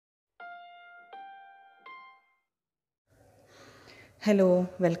Hello,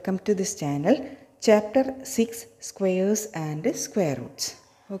 welcome to this channel. Chapter 6 Squares and Square Roots.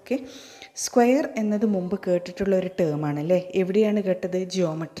 Okay. Square എന്നത് മുമ്പ് കേട്ടിട്ടുള്ള ഒരു ടേം ആണല്ലേ. എവിടെയാണ് കേട്ടത്?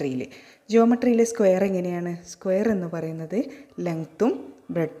 ജിയോമെട്രിയിൽ. ജിയോമെട്രിയിലെ സ്ക്വയർ എങ്ങനെയാണ്? സ്ക്വയർ എന്ന് പറയുന്നത് ലെങ്ത്തും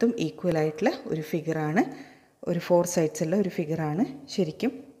ബ്രെഡ്ത്തും ഈക്വൽ ആയിട്ടുള്ള ഒരു ഫിഗറാണ്. ഒരു 4 സൈഡ്സ് ഉള്ള ഒരു ഫിഗറാണ്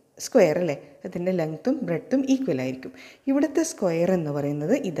ശരിക്കും സ്ക്വയർ അല്ലേ. അതിൻ്റെ ലെങ്ത്തും ബ്രെഡ്ത്തും ഈക്വൽ ആയിരിക്കും. ഇവിടുത്തെ സ്ക്വയർ എന്ന്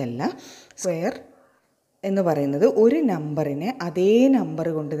പറയുന്നത് ഇതല്ല. സ്ക്വയർ എന്ന് പറയുന്നത് ഒരു നമ്പറിനെ അതേ നമ്പർ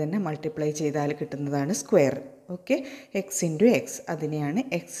കൊണ്ട് തന്നെ മൾട്ടിപ്ലൈ ചെയ്താൽ കിട്ടുന്നതാണ് square. Okay, X into X, അതിനെയാണ്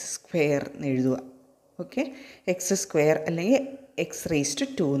എക്സ് സ്ക്വയർ എന്ന് എഴുതുക. ഓക്കെ, എക്സ് സ്ക്വയർ അല്ലെങ്കിൽ എക്സ് റേസ്റ്റ്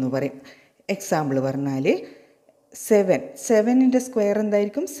 2 എന്ന് പറയും. എക്സാമ്പിൾ പറഞ്ഞാൽ 7ൻ്റെ സ്ക്വയർ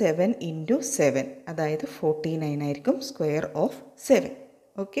എന്തായിരിക്കും? 7 ഇൻറ്റു 7, അതായത് 49 ആയിരിക്കും സ്ക്വയർ ഓഫ് 7.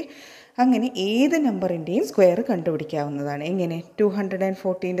 ഓക്കെ, അങ്ങനെ ഏത് നമ്പറിൻ്റെയും സ്ക്വയർ കണ്ടുപിടിക്കാവുന്നതാണ്. എങ്ങനെ?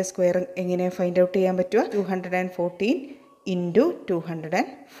 214ൻ്റെ സ്ക്വയർ എങ്ങനെ ഫൈൻഡ് ഔട്ട് ചെയ്യാൻ പറ്റുക? 214 ഇൻറ്റു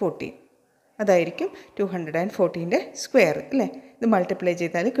 214, അതായിരിക്കും 214ൻ്റെ സ്ക്വയർ അല്ലേ. ഇത് മൾട്ടിപ്ലൈ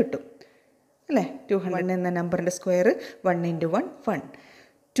ചെയ്താൽ കിട്ടും അല്ലേ. 200 എന്ന നമ്പറിൻ്റെ സ്ക്വയർ 1 ഇൻറ്റു 1 1,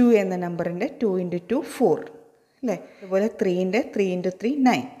 2 എന്ന നമ്പറിൻ്റെ 2 ഇൻറ്റു 2 4 അല്ലേ. അതുപോലെ 3ൻ്റെ 3 ഇൻറ്റു 3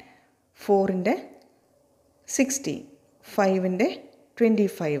 9, 4ൻ്റെ 16, 5ൻ്റെ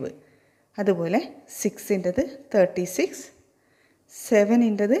 25, അതുപോലെ 6ൻ്റെത് 36,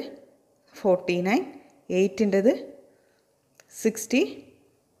 7ൻ്റെത് 49, 8ൻ്റെത്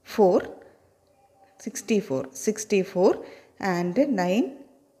 64 ആൻഡ് 9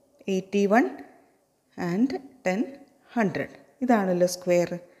 81 ആൻഡ് 10 100. ഇതാണല്ലോ സ്ക്വയർ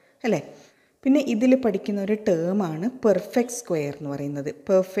അല്ലേ. പിന്നെ ഇതിൽ പഠിക്കുന്ന ഒരു ടേമാണ് പെർഫെക്റ്റ് സ്ക്വയർ എന്ന് പറയുന്നത്.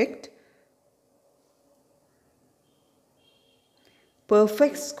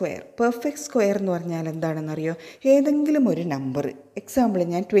 പെർഫെക്റ്റ് സ്ക്വയർ എന്ന് പറഞ്ഞാൽ എന്താണെന്നറിയോ? ഏതെങ്കിലും ഒരു നമ്പർ, എക്സാമ്പിൾ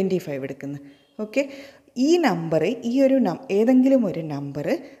ഞാൻ 25 എടുക്കുന്നു. ഓക്കെ, ഈ നമ്പർ ഏതെങ്കിലും ഒരു നമ്പർ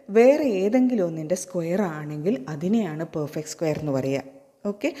വേറെ ഏതെങ്കിലും ഒന്നിൻ്റെ സ്ക്വയർ ആണെങ്കിൽ അതിനെയാണ് പെർഫെക്റ്റ് സ്ക്വയർ എന്ന് പറയുക.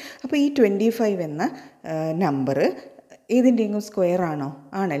 ഓക്കെ, അപ്പോൾ ഈ 25 എന്ന നമ്പർ ഏതിൻ്റെയെങ്കിലും സ്ക്വയർ ആണോ?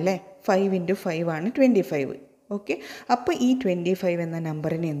 ആണല്ലേ. 5 ഇൻറ്റു 5 ആണ് 25. ഓക്കെ, അപ്പോൾ ഈ 25 എന്ന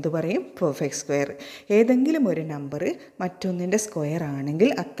നമ്പറിന് എന്ത് പറയും? Perfect square. ഏതെങ്കിലും ഒരു നമ്പർ മറ്റൊന്നിൻ്റെ സ്ക്വയർ ആണെങ്കിൽ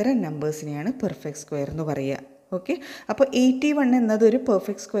അത്തരം നമ്പേഴ്സിനെയാണ് പെർഫെക്റ്റ് സ്ക്വയർ എന്ന് പറയുക. ഓക്കെ, അപ്പോൾ 81 എന്നതൊരു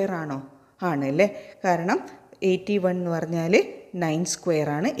പെർഫെക്റ്റ് സ്ക്വയർ ആണോ? ആണല്ലേ. കാരണം 81 എന്ന് പറഞ്ഞാൽ 9 സ്ക്വയർ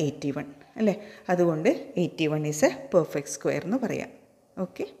ആണ് 81 അല്ലേ. അതുകൊണ്ട് 81 ഈസ് എ പെർഫെക്റ്റ് സ്ക്വയർ എന്ന് പറയാം.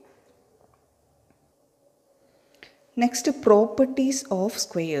 Okay, next properties of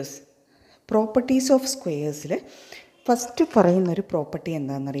squares. Properties of സ്ക്വയേഴ്സിൽ first പറയുന്നൊരു പ്രോപ്പർട്ടി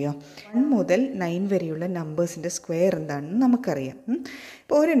എന്താണെന്നറിയോ? 1 മുതൽ 9 വരെയുള്ള നമ്പേഴ്സിൻ്റെ സ്ക്വയർ എന്താണെന്ന് നമുക്കറിയാം.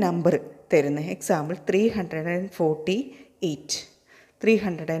 ഇപ്പോൾ ഒരു നമ്പർ തരുന്ന എക്സാമ്പിൾ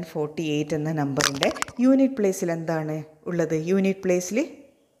 348 എന്ന നമ്പറിൻ്റെ യൂണിറ്റ് പ്ലേസിൽ എന്താണ് ഉള്ളത്? യൂണിറ്റ് പ്ലേസിൽ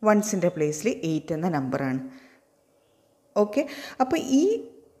 1സിൻ്റെ പ്ലേസിൽ 8 എന്ന നമ്പറാണ്. ഓക്കെ, അപ്പോൾ ഈ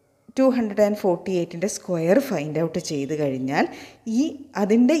 248ൻ്റെ സ്ക്വയർ ഫൈൻഡ് ഔട്ട് ചെയ്ത് കഴിഞ്ഞാൽ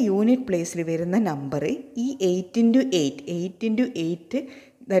അതിൻ്റെ യൂണിറ്റ് പ്ലേസിൽ വരുന്ന നമ്പർ ഈ 8 into 8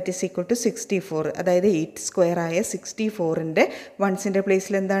 that is equal to 64, അതായത് 8 സ്ക്വയർ ആയ 64ൻ്റെ 1സിൻ്റെ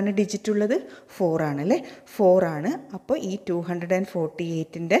പ്ലേസിൽ എന്താണ് ഡിജിറ്റ് ഉള്ളത്? 4 ആണല്ലേ. 4 ആണ്. അപ്പോൾ ഈ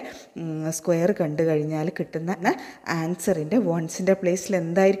 248ൻ്റെ സ്ക്വയർ കണ്ടു കഴിഞ്ഞാൽ കിട്ടുന്ന ആൻസറിൻ്റെ 1സിൻ്റെ പ്ലേസിൽ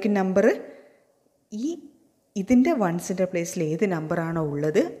എന്തായിരിക്കും നമ്പർ? ഇതിൻ്റെ 1സിൻ്റെ പ്ലേസിൽ ഏത് നമ്പറാണോ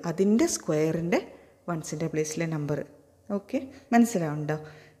ഉള്ളത് അതിൻ്റെ സ്ക്വയറിൻ്റെ 1സിൻ്റെ പ്ലേസിലെ നമ്പർ. ഓക്കെ, മനസ്സിലാവുന്നുണ്ടോ?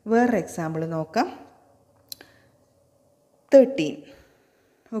 വേറൊരു എക്സാമ്പിൾ നോക്കാം. 13.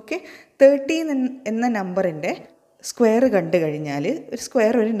 ഓക്കെ, 13 എന്ന നമ്പറിൻ്റെ സ്ക്വയർ കണ്ടു കഴിഞ്ഞാൽ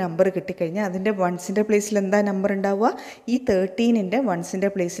ഒരു നമ്പർ കിട്ടിക്കഴിഞ്ഞാൽ അതിൻ്റെ 1സിൻ്റെ പ്ലേസിൽ എന്താ നമ്പർ ഉണ്ടാവുക? ഈ 13ൻ്റെ 1സിൻ്റെ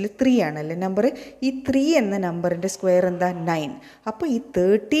പ്ലേസിൽ 3 ആണല്ലേ നമ്പർ. ഈ 3 എന്ന നമ്പറിൻ്റെ സ്ക്വയർ എന്താ? 9. അപ്പോൾ ഈ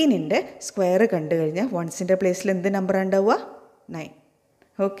 13ൻ്റെ സ്ക്വയർ കണ്ടു കഴിഞ്ഞാൽ 1സിൻ്റെ പ്ലേസിൽ എന്ത് നമ്പറാണ് ഉണ്ടാവുക? 9.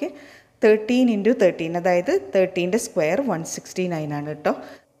 ഓക്കെ, 13 ഇൻറ്റു 13, അതായത് 13ൻ്റെ സ്ക്വയർ 169 ആണ് കേട്ടോ.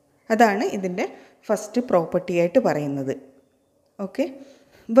 അതാണ് ഇതിൻ്റെ ഫസ്റ്റ് പ്രോപ്പർട്ടി ആയിട്ട് പറയുന്നത്. ഓക്കെ,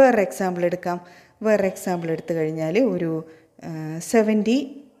 വേറെ എക്സാമ്പിൾ എടുക്കാം. വേറെ എക്സാമ്പിൾ എടുത്തു കഴിഞ്ഞാൽ ഒരു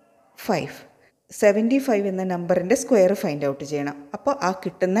 75 എന്ന നമ്പറിൻ്റെ സ്ക്വയർ ഫൈൻഡ് ഔട്ട് ചെയ്യണം. അപ്പോൾ ആ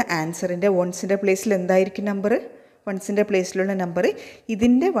കിട്ടുന്ന ആൻസറിൻ്റെ 1സിൻ്റെ പ്ലേസിൽ എന്തായിരിക്കും നമ്പർ? 1സിൻ്റെ പ്ലേസിലുള്ള നമ്പർ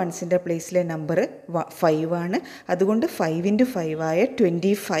ഇതിൻ്റെ 1സിൻ്റെ പ്ലേസിലെ നമ്പർ 5 ആണ്. അതുകൊണ്ട് 5 ഇൻറ്റു 5 ആയ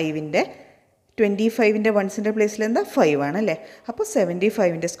 25ൻ്റെ 1സിൻ്റെ പ്ലേസിൽ എന്താ? 5 ആണല്ലേ. അപ്പോൾ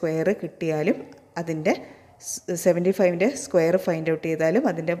 75ൻ്റെ സ്ക്വയർ കിട്ടിയാലും അതിൻ്റെ 75ൻ്റെ സ്ക്വയർ ഫൈൻഡ് ഔട്ട് ചെയ്താലും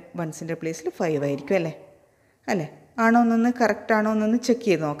അതിൻ്റെ 1സിൻ്റെ പ്ലേസിൽ 5 ആയിരിക്കും അല്ലേ. ആണോ എന്നൊന്ന് കറക്റ്റ് ആണോ എന്നൊന്ന് ചെക്ക്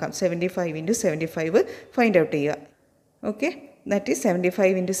ചെയ്ത് നോക്കാം. 75 ഇൻറ്റു 75 ഫൈൻഡ് ഔട്ട് ചെയ്യുക. Okay, that is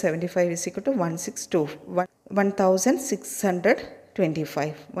 75 into 75 is equal to 1621,622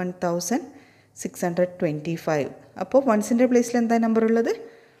 625. 1625. അപ്പോൾ വൺസിൻ്റെ പ്ലേസിൽ എന്താ നമ്പർ ഉള്ളത്?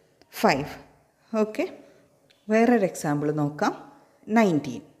 5. ഓക്കെ, വേറൊരു എക്സാമ്പിൾ നോക്കാം.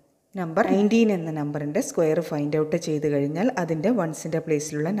 19. നമ്പർ 19 എന്ന നമ്പറിൻ്റെ സ്ക്വയർ ഫൈൻഡ് ഔട്ട് ചെയ്ത് കഴിഞ്ഞാൽ അതിൻ്റെ വൺസിൻ്റെ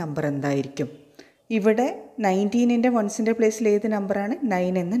പ്ലേസിലുള്ള നമ്പർ എന്തായിരിക്കും? ഇവിടെ 19ൻ്റെ വൺസിൻ്റെ പ്ലേസിൽ ഏത് നമ്പറാണ്?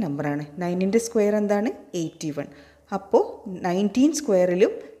 9 എന്ന നമ്പറാണ്. 9ൻ്റെ സ്ക്വയർ എന്താണ്? 81. അപ്പോൾ 19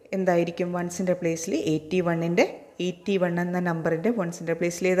 സ്ക്വയറിലും എന്തായിരിക്കും വൺസിൻ്റെ പ്ലേസിൽ? 81 എന്ന നമ്പറിൻ്റെ വൺസിൻ്റെ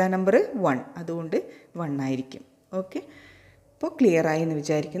പ്ലേസിൽ ഏതാ നമ്പർ? 1. അതുകൊണ്ട് 1 ആയിരിക്കും. ഓക്കെ, അപ്പോൾ ക്ലിയർ ആയി എന്ന്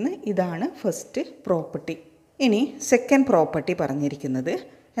വിചാരിക്കുന്നു. ഇതാണ് ഫസ്റ്റ് പ്രോപ്പർട്ടി. ഇനി സെക്കൻഡ് പ്രോപ്പർട്ടി പറഞ്ഞിരിക്കുന്നത്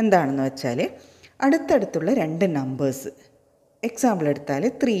എന്താണെന്ന് വെച്ചാൽ, അടുത്തടുത്തുള്ള രണ്ട് നമ്പേഴ്സ്, എക്സാമ്പിൾ എടുത്താൽ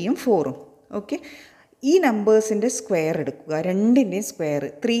 3ഉം 4ഉം. ഓക്കെ, ഈ നമ്പേഴ്സിൻ്റെ സ്ക്വയർ എടുക്കുക, രണ്ടിൻ്റെയും square.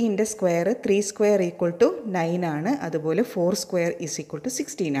 3ൻ്റെ square 3 square equal to 9 ആണ്, അതുപോലെ 4 സ്ക്വയർ ഈസ് ഈക്വൽ ടു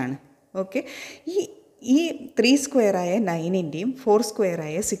 16 ആണ്. ഓക്കെ, ഈ 3 സ്ക്വയറായ 9ൻ്റെയും 4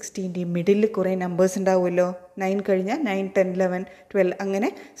 സ്ക്വയറായ 16ൻ്റെയും മിഡിലിൽ കുറേ നമ്പേഴ്സ് ഉണ്ടാവുമല്ലോ. 9 കഴിഞ്ഞാൽ 9, 10, 11, 12 അങ്ങനെ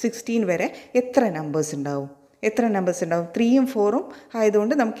 16 വരെ എത്ര നമ്പേഴ്സ് ഉണ്ടാവും? 3ഉം 4ഉം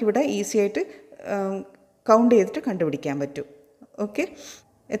ആയതുകൊണ്ട് നമുക്കിവിടെ ഈസി ആയിട്ട് കൗണ്ട് ചെയ്തിട്ട് കണ്ടുപിടിക്കാൻ പറ്റും. ഓക്കെ,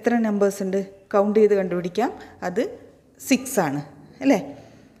 എത്ര നമ്പേഴ്സ് ഉണ്ട്? കൗണ്ട് ചെയ്ത് കണ്ടുപിടിക്കാം. അത് 6 ആണ് അല്ലേ?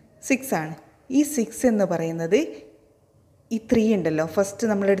 6 ആണ്. ഈ 6 എന്ന് പറയുന്നത് ഈ 3 ഉണ്ടല്ലോ, ഫസ്റ്റ്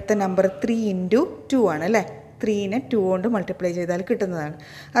നമ്മളെടുത്ത നമ്പർ 3 × 2 ആണ് അല്ലേ? 3നെ 2 കൊണ്ട് മൾട്ടിപ്ലൈ ചെയ്താൽ കിട്ടുന്നതാണ്.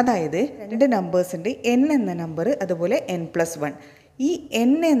 അതായത് രണ്ട് നമ്പേഴ്സ് ഉണ്ട്, n എന്ന നമ്പർ അതുപോലെ n+1. ഈ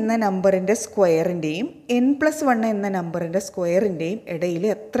n എന്ന നമ്പറിൻ്റെ സ്ക്വയറിൻ്റെയും n+1 എന്ന നമ്പറിൻ്റെ സ്ക്വയറിൻ്റെയും ഇടയിൽ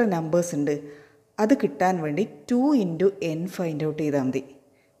എത്ര നമ്പേഴ്സ് ഉണ്ട് അത് കിട്ടാൻ വേണ്ടി 2 × n ഫൈൻഡ് ഔട്ട് ചെയ്താൽ മതി.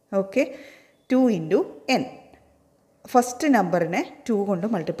 Okay, 2 × n. ഫസ്റ്റ് നമ്പറിനെ 2 കൊണ്ട്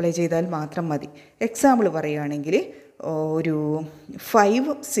മൾട്ടിപ്ലൈ ചെയ്താൽ മാത്രം മതി. എക്സാമ്പിൾ പറയുകയാണെങ്കിൽ ഒരു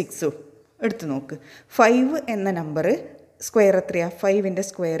 5, 6 എടുത്തു നോക്ക്. 5 എന്ന നമ്പർ സ്ക്വയർ എത്രയാണ്? 5ൻ്റെ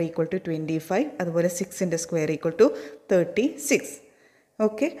സ്ക്വയർ ഈക്വൽ ടു 25, അതുപോലെ 6ൻ്റെ സ്ക്വയർ ഈക്വൽ ടു 36.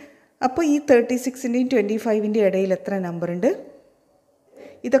 ഓക്കെ, അപ്പോൾ ഈ 36ൻ്റെയും 25ൻ്റെയും ഇടയിൽ എത്ര നമ്പർ ഉണ്ട്?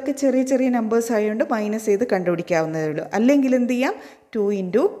 ഇതൊക്കെ ചെറിയ ചെറിയ നമ്പേഴ്സ് ആയതുകൊണ്ട് മൈനസ് ചെയ്ത് കണ്ടുപിടിക്കാവുന്നതേ ഉള്ളൂ. അല്ലെങ്കിൽ എന്ത് ചെയ്യാം? 2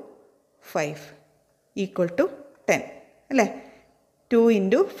 × 5 ഈക്വൽ ടു 10 അല്ലേ? 2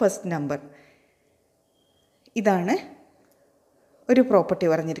 × ഫസ്റ്റ് നമ്പർ. ഇതാണ് ഒരു പ്രോപ്പർട്ടി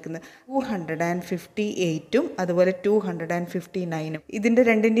പറഞ്ഞിരിക്കുന്നത്. 258ഉം അതുപോലെ 259ഉം ഇതിൻ്റെ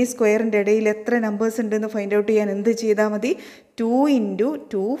രണ്ടിൻ്റെയും സ്ക്വയറിൻ്റെ ഇടയിൽ എത്ര നമ്പേഴ്സ് ഉണ്ടെന്ന് ഫൈൻഡ് ഔട്ട് ചെയ്യാൻ എന്ത് ചെയ്താൽ മതി? 2 ×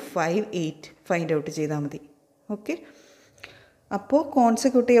 258 ഫൈൻഡ് ഔട്ട് ചെയ്താൽ മതി. ഓക്കെ, അപ്പോൾ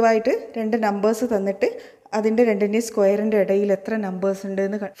കോൺസിക്യൂട്ടീവായിട്ട് രണ്ട് നമ്പേഴ്സ് തന്നിട്ട് അതിൻ്റെ രണ്ടിൻ്റെയും സ്ക്വയറിൻ്റെ ഇടയിൽ എത്ര നമ്പേഴ്സ്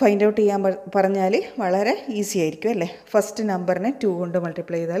ഉണ്ടെന്ന് ഫൈൻഡ് ഔട്ട് ചെയ്യാൻ പറഞ്ഞാൽ വളരെ ഈസി ആയിരിക്കും അല്ലേ? ഫസ്റ്റ് നമ്പറിനെ 2 കൊണ്ട്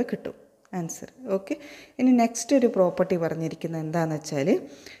മൾട്ടിപ്ലൈ ചെയ്താൽ കിട്ടും ആൻസർ. ഓക്കെ, ഇനി നെക്സ്റ്റ് ഒരു പ്രോപ്പർട്ടി പറഞ്ഞിരിക്കുന്നത് എന്താണെന്ന് വെച്ചാൽ,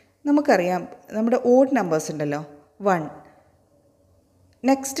 നമുക്കറിയാം നമ്മുടെ ഓഡ് നമ്പേഴ്സ് ഉണ്ടല്ലോ 1.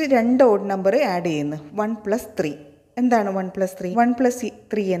 നെക്സ്റ്റ് രണ്ട് ഓഡ് നമ്പർ ആഡ് ചെയ്യുന്നു 1 + 3. എന്താണ് 1 + 3? 1 +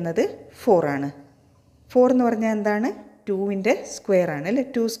 3 എന്നത് 4 ആണ്. 4 എന്ന് പറഞ്ഞാൽ എന്താണ്? 2ൻ്റെ സ്ക്വയർ ആണ് അല്ലേ?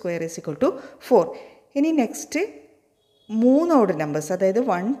 2 സ്ക്വയർ ഈസ് ഈക്വൽ ടു 4. ഇനി നെക്സ്റ്റ് 3 ഓഡ് നമ്പേഴ്സ്, അതായത്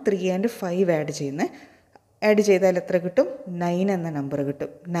 1, 3 ആൻഡ് 5 ആഡ് ചെയ്താൽ എത്ര കിട്ടും? 9 എന്ന നമ്പർ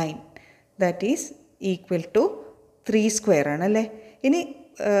കിട്ടും. 9 that is equal to 3 square ആണല്ലേ? ഇനി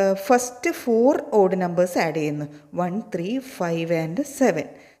ഫസ്റ്റ് 4 ഓഡ് നമ്പേഴ്സ് ആഡ് ചെയ്യുന്നു 1, 3, 5 ആൻഡ് 7.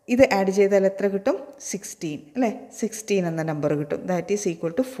 ഇത് ആഡ് ചെയ്താൽ എത്ര കിട്ടും? 16 അല്ലേ? 16 എന്ന നമ്പർ കിട്ടും. That is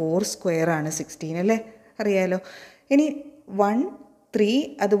equal to 4 square ആണ് 16 അല്ലേ? അറിയാലോ. ഇനി 1, 3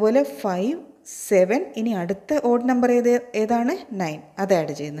 അതുപോലെ 5, 7. ഇനി അടുത്ത ഓഡ് നമ്പർ ഏതാണ്? 9. അത്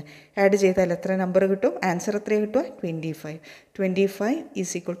ആഡ് ചെയ്യുന്നു. ആഡ് ചെയ്താൽ എത്ര നമ്പർ കിട്ടും? ആൻസർ എത്രയാണ് കിട്ടുക? 25. 25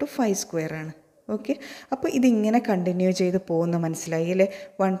 ഈസ് ഈക്വൽ ടു 5 സ്ക്വയർ ആണ്. ഓക്കെ, അപ്പോൾ ഇതിങ്ങനെ കണ്ടിന്യൂ ചെയ്ത് പോകുന്ന മനസ്സിലായി അല്ലേ?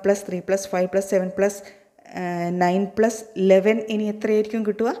 1 + 3 + 5 + 7 + 9 + 11. ഇനി എത്രയായിരിക്കും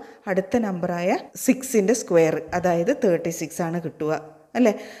കിട്ടുക? അടുത്ത നമ്പറായ 6ൻ്റെ സ്ക്വയർ, അതായത് 36 ആണ് കിട്ടുക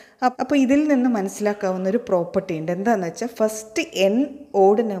അല്ലേ? അപ്പോൾ ഇതിൽ നിന്ന് മനസ്സിലാക്കാവുന്ന ഒരു പ്രോപ്പർട്ടി ഉണ്ട്. എന്താണെന്ന് വെച്ചാൽ, ഫസ്റ്റ് n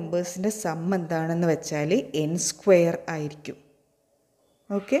ഓഡ് നമ്പേഴ്സിൻ്റെ സം എന്താണെന്ന് വെച്ചാൽ n² ആയിരിക്കും.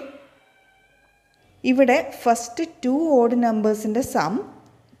 ഓക്കെ, ഇവിടെ ഫസ്റ്റ് 2 ഓഡ് നമ്പേഴ്സിൻ്റെ സം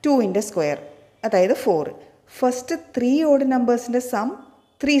 2ൻ്റെ സ്ക്വയർ, അതായത് 4. ഫസ്റ്റ് 3 ഓഡ് നമ്പേഴ്സിൻ്റെ സം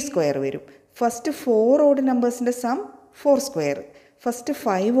 3 സ്ക്വയർ വരും. First 4 odd നമ്പേഴ്സിൻ്റെ some 4 square. First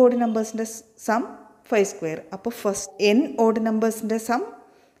 5 odd നമ്പേഴ്സിൻ്റെ some 5 square. അപ്പോൾ first n odd നമ്പേഴ്സിൻ്റെ some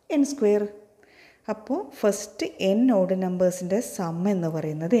n². അപ്പോൾ ഫസ്റ്റ് n ഓഡ് നമ്പേഴ്സിൻ്റെ സം എന്ന്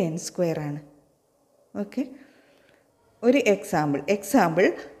പറയുന്നത് n² ആണ്. ഓക്കെ, ഒരു example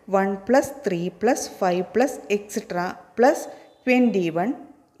 1 + 3 + 5 + etc. + 21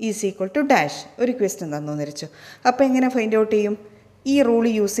 is equal to dash. ഒരു question തന്നു നിരച്ചു. അപ്പോൾ എങ്ങനെ ഫൈൻഡ് ഔട്ട് ചെയ്യും? ഈ റൂൾ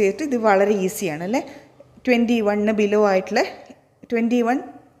യൂസ് ചെയ്തിട്ട് ഇത് വളരെ ഈസിയാണ് അല്ലേ? 21 ബിലോ ആയിട്ടുള്ള 21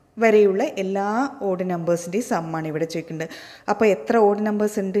 വരെയുള്ള എല്ലാ ഓഡ് നമ്പേഴ്സിൻ്റെയും സമ്മാണ് ഇവിടെ ചോദിക്കുന്നത്. അപ്പോൾ എത്ര ഓഡ്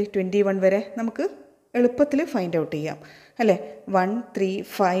നമ്പേഴ്സ് ഉണ്ട് 21 വരെ? നമുക്ക് എളുപ്പത്തിൽ ഫൈൻഡ് ഔട്ട് ചെയ്യാം അല്ലേ. 1 3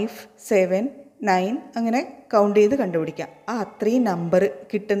 5 7 9 അങ്ങനെ കൗണ്ട് ചെയ്ത് കണ്ടുപിടിക്കാം. ആ അത്രയും നമ്പർ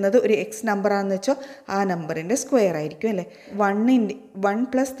കിട്ടുന്നത് ഒരു എക്സ് നമ്പറാണെന്ന് വെച്ചോ ആ നമ്പറിൻ്റെ സ്ക്വയർ ആയിരിക്കും അല്ലേ. 1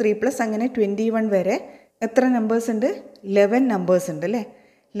 + 3 + അങ്ങനെ 21 വരെ എത്ര നമ്പേഴ്സ് ഉണ്ട്? 11 നമ്പേഴ്സ് ഉണ്ട് അല്ലേ.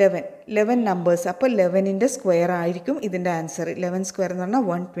 11 നമ്പേഴ്സ്. അപ്പോൾ 11ൻ്റെ സ്ക്വയർ ആയിരിക്കും ഇതിൻ്റെ ആൻസർ. 11 സ്ക്വയർ എന്ന് പറഞ്ഞാൽ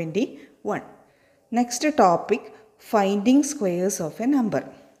 121. Next topic finding squares of A number.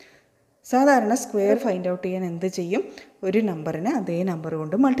 സാധാരണ സ്ക്വയർ ഫൈൻഡ് ഔട്ട് ചെയ്യാൻ എന്ത് ചെയ്യും? ഒരു നമ്പറിനെ അതേ നമ്പർ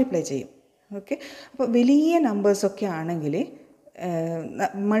കൊണ്ട് മൾട്ടിപ്ലൈ ചെയ്യും. ഓക്കെ. അപ്പോൾ വലിയ നമ്പേഴ്സൊക്കെ ആണെങ്കിൽ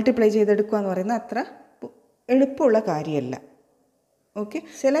മൾട്ടിപ്ലൈ ചെയ്തെടുക്കുക എന്ന് പറയുന്നത് അത്ര എളുപ്പമുള്ള കാര്യമല്ല. ഓക്കെ.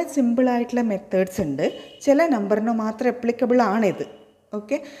 ചില സിമ്പിളായിട്ടുള്ള മെത്തേഡ്സ് ഉണ്ട്, ചില നമ്പറിന് മാത്രം അപ്ലിക്കബിൾ ആണിത്.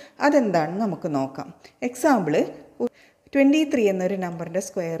 ഓക്കെ, അതെന്താണെന്ന് നമുക്ക് നോക്കാം. എക്സാമ്പിൾ 23 എന്നൊരു നമ്പറിൻ്റെ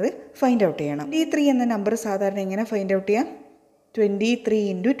സ്ക്വയർ ഫൈൻഡ് ഔട്ട് ചെയ്യണം. 23 എന്ന നമ്പർ സാധാരണ എങ്ങനെ ഫൈൻഡ് ഔട്ട് ചെയ്യാം? 23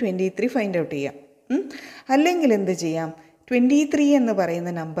 × 23 ഫൈൻഡ് ഔട്ട് ചെയ്യാം. അല്ലെങ്കിൽ എന്ത് ചെയ്യാം? 23 എന്ന്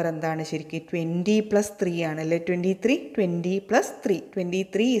പറയുന്ന നമ്പർ എന്താണ് ശരിക്കും? 20 + 3 ആണല്ലേ. 23 20 + 3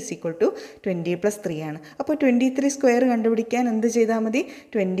 23 = 20 + 3 ആണ്. അപ്പോൾ 23 സ്ക്വയർ കണ്ടുപിടിക്കാൻ എന്ത് ചെയ്താൽ മതി?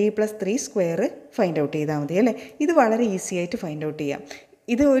 20 + 3 സ്ക്വയർ ഫൈൻഡ് ഔട്ട് ചെയ്താൽ മതി അല്ലേ. ഇത് വളരെ ഈസി ആയിട്ട് ഫൈൻഡ് ഔട്ട് ചെയ്യാം.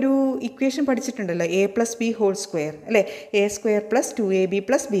 ഇത് ഒരു equation പഠിച്ചിട്ടുണ്ടല്ലോ, a + b whole square അല്ലേ. a² + 2ab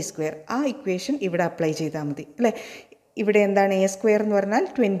 + b². ആ ഇക്വേഷൻ ഇവിടെ അപ്ലൈ ചെയ്താൽ മതി അല്ലേ. ഇവിടെ എന്താണ് a² എന്ന് പറഞ്ഞാൽ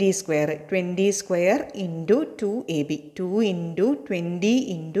 20 square. 20 square × 2ab 2 × 20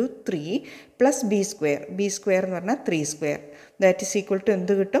 × 3 + b². b² എന്ന് പറഞ്ഞാൽ 3² ദാറ്റ് ഈസ് ഈക്വൽ ടു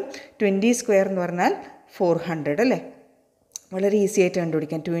എന്ത് കിട്ടും? 20 സ്ക്വയർ എന്ന് പറഞ്ഞാൽ 400 അല്ലേ. വളരെ ഈസി ആയിട്ട്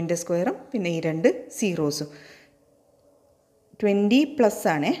കണ്ടുപിടിക്കാം. 2ൻ്റെ സ്ക്വയറും പിന്നെ ഈ 2 സീറോസും. 20 പ്ലസ്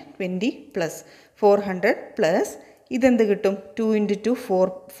ആണ്, 20 + 400 പ്ലസ് ഇതെന്ത് കിട്ടും? 2 × 2 4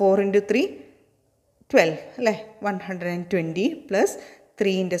 × 3 12 അല്ലേ. 120 പ്ലസ്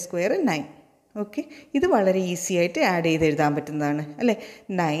 3ൻ്റെ സ്ക്വയർ 9. ഓക്കെ, ഇത് വളരെ ഈസി ആയിട്ട് ആഡ് ചെയ്ത് എഴുതാൻ പറ്റുന്നതാണ് അല്ലേ.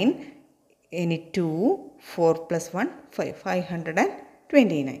 9 ഇനി 2 4 + 1 5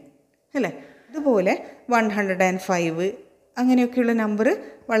 529 അല്ലേ. ഇതുപോലെ 105 അങ്ങനെയൊക്കെയുള്ള നമ്പർ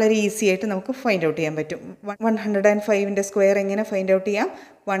വളരെ ഈസി ആയിട്ട് നമുക്ക് ഫൈൻഡ് ഔട്ട് ചെയ്യാൻ പറ്റും. 105ൻ്റെ സ്ക്വയർ എങ്ങനെ ഫൈൻഡ് ഔട്ട് ചെയ്യാം?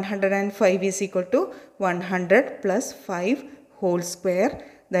 105 = 100 + 5 whole square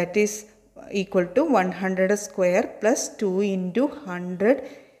that is equal to 100 square + 2 × 100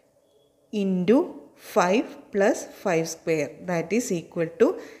 × 5 + 5 square that is equal to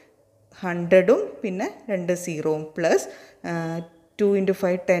 100ഉം പിന്നെ 2 സീറോവും പ്ലസ് 2 ×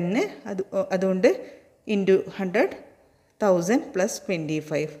 5 10 അതുകൊണ്ട് × 100 1000 +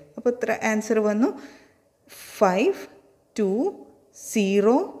 25. അപ്പോൾ ഇത്ര ആൻസർ വന്നു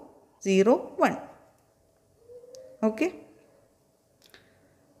 5201. ഓക്കെ,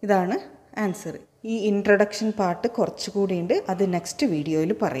 ഇതാണ് ആൻസർ. ഈ ഇൻട്രൊഡക്ഷൻ പാർട്ട് കുറച്ചുകൂടി ഉണ്ട്, അത് നെക്സ്റ്റ്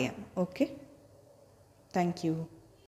വീഡിയോയിൽ പറയാം. Okay, thank you.